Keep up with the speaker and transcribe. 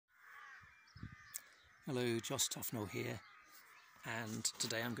Hello, Josh Tufnell here, and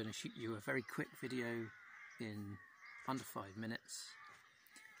today I'm going to shoot you a very quick video in under 5 minutes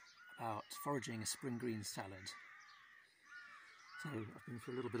about foraging a spring green salad. So I've been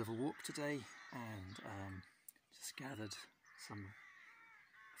for a little bit of a walk today and just gathered a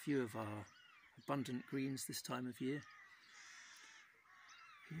few of our abundant greens this time of year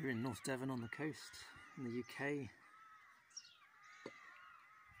here in North Devon on the coast in the UK.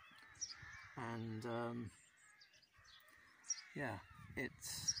 And yeah,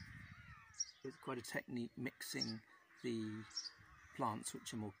 it's quite a technique mixing the plants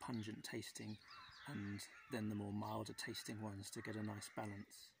which are more pungent tasting and then the more milder tasting ones to get a nice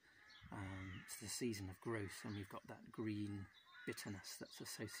balance. It's the season of growth and we've got that green bitterness that's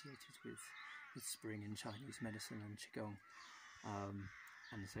associated with spring in Chinese medicine and Qigong,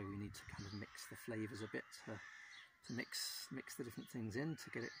 and so we need to kind of mix the flavours a bit to mix the different things in to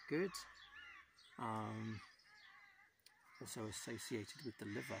get it good. Also associated with the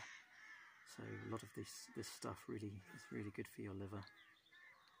liver, so a lot of this stuff really is really good for your liver.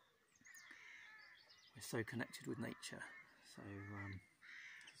 We're so connected with nature, so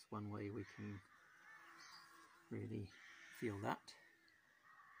it's one way we can really feel that.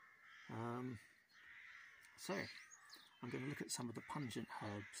 So I'm going to look at some of the pungent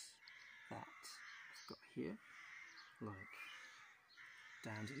herbs that I've got here, like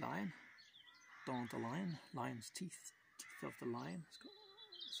dandelion, lion's teeth of the lion.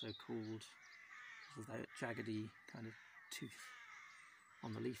 It's got so-called that jaggedy kind of tooth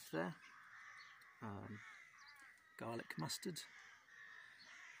on the leaf there. Garlic mustard,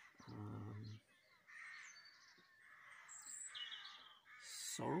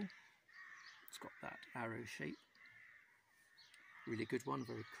 sorrel. It's got that arrow shape. Really good one,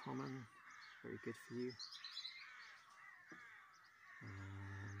 very common, very good for you.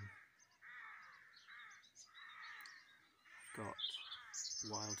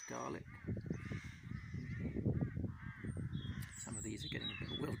 Got wild garlic. Some of these are getting a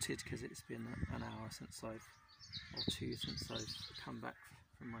bit wilted because it's been an hour or two since I've come back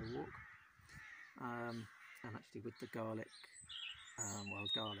from my walk. And actually with the garlic, wild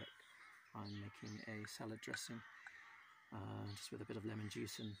garlic, I'm making a salad dressing just with a bit of lemon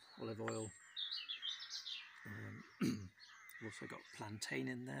juice and olive oil. I've also got plantain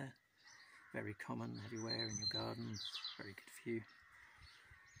in there. Very common everywhere in your garden, very good for you,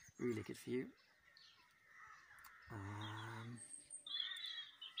 really good for you.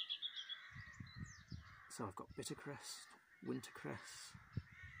 So I've got bittercress, wintercress,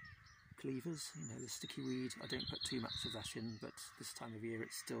 cleavers, you know, the sticky weed. I don't put too much of that in, but this time of year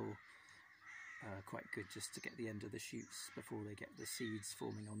it's still quite good just to get the end of the shoots before they get the seeds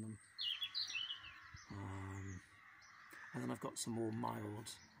forming on them. And then I've got some more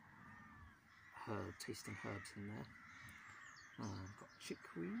mild tasting herbs in there. I've got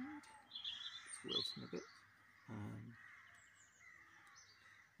chickweed, it's wilting a bit.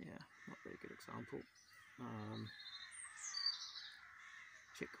 Yeah, not a very good example.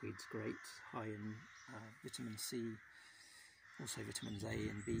 Chickweed's great, high in vitamin C, also vitamins A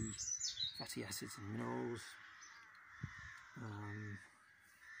and B, fatty acids and minerals.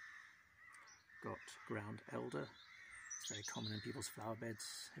 Got ground elder. It's very common in people's flower beds.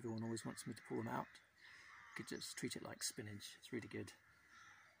 Everyone always wants me to pull them out. You could just treat it like spinach. It's really good.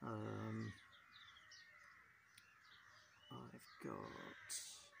 I've got,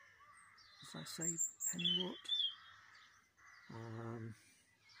 as I say, pennywort.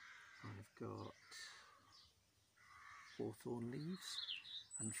 I've got hawthorn leaves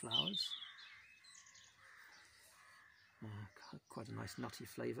and flowers. Quite a nice nutty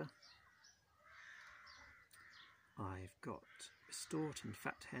flavour. I've got bistort and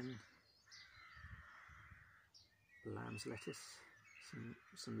fat hen, lamb's lettuce,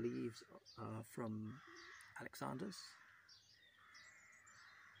 some leaves from Alexander's.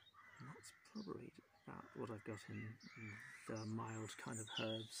 And that's probably about what I've got in the mild kind of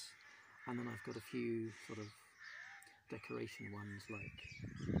herbs. And then I've got a few sort of decoration ones like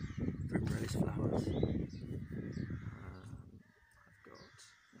primrose flowers. I've got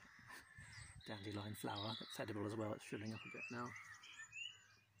dandelion flower, that's edible as well, it's shriveling up a bit now.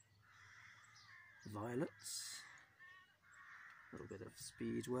 Violets, a little bit of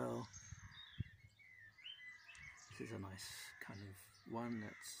speedwell. This is a nice kind of one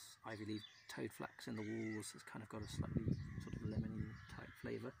that's ivy leaf toadflax in the walls. It's kind of got a slightly sort of lemony type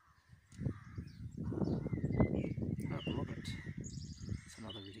flavour. Herbal Robert, it's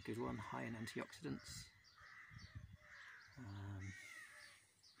another really good one, high in antioxidants.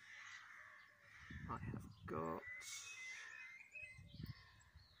 I have got,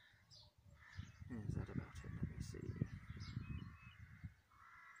 is that about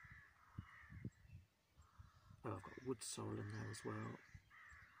wood sorrel in there as well,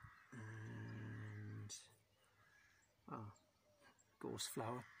 and gorse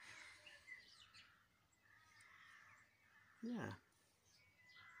flower. Yeah.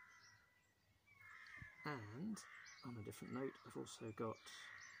 And on a different note, I've also got,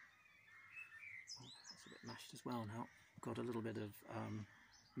 oh, that's a bit mashed as well now, I've got a little bit of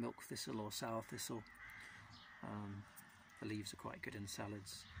milk thistle or sour thistle. The leaves are quite good in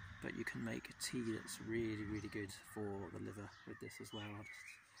salads, but you can make a tea that's really, really good for the liver with this as well. I'll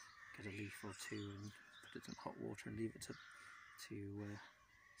just get a leaf or two and put it in hot water and leave it to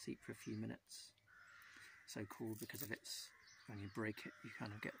steep for a few minutes. So cool because if it's, when you break it, you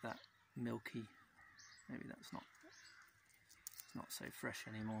kind of get that milky, maybe that's not, it's not so fresh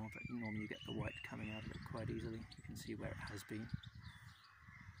anymore, but normally you get the white coming out of it quite easily. You can see where it has been.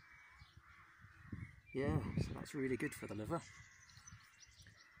 Yeah, so that's really good for the liver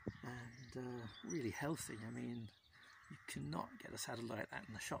and really healthy. I mean, you cannot get a salad like that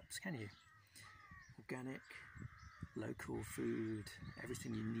in the shops, can you? Organic, local food,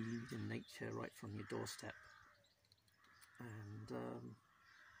 everything you need in nature right from your doorstep. And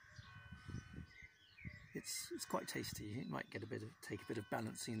it's quite tasty. It might get take a bit of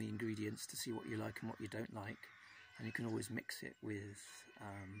balancing the ingredients to see what you like and what you don't like, and you can always mix it with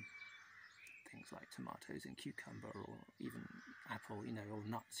things like tomatoes and cucumber, or even apple, you know, or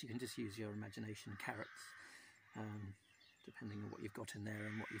nuts. You can just use your imagination, carrots, depending on what you've got in there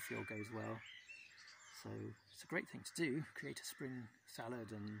and what you feel goes well. So it's a great thing to do, create a spring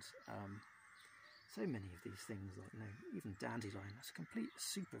salad, and so many of these things, like, you know, even dandelion, that's a complete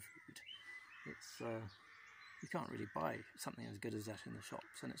superfood. It's you can't really buy something as good as that in the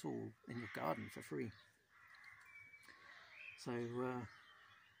shops, and it's all in your garden for free. So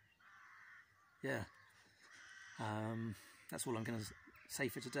yeah, that's all I'm going to say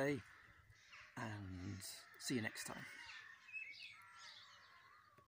for today, and see you next time.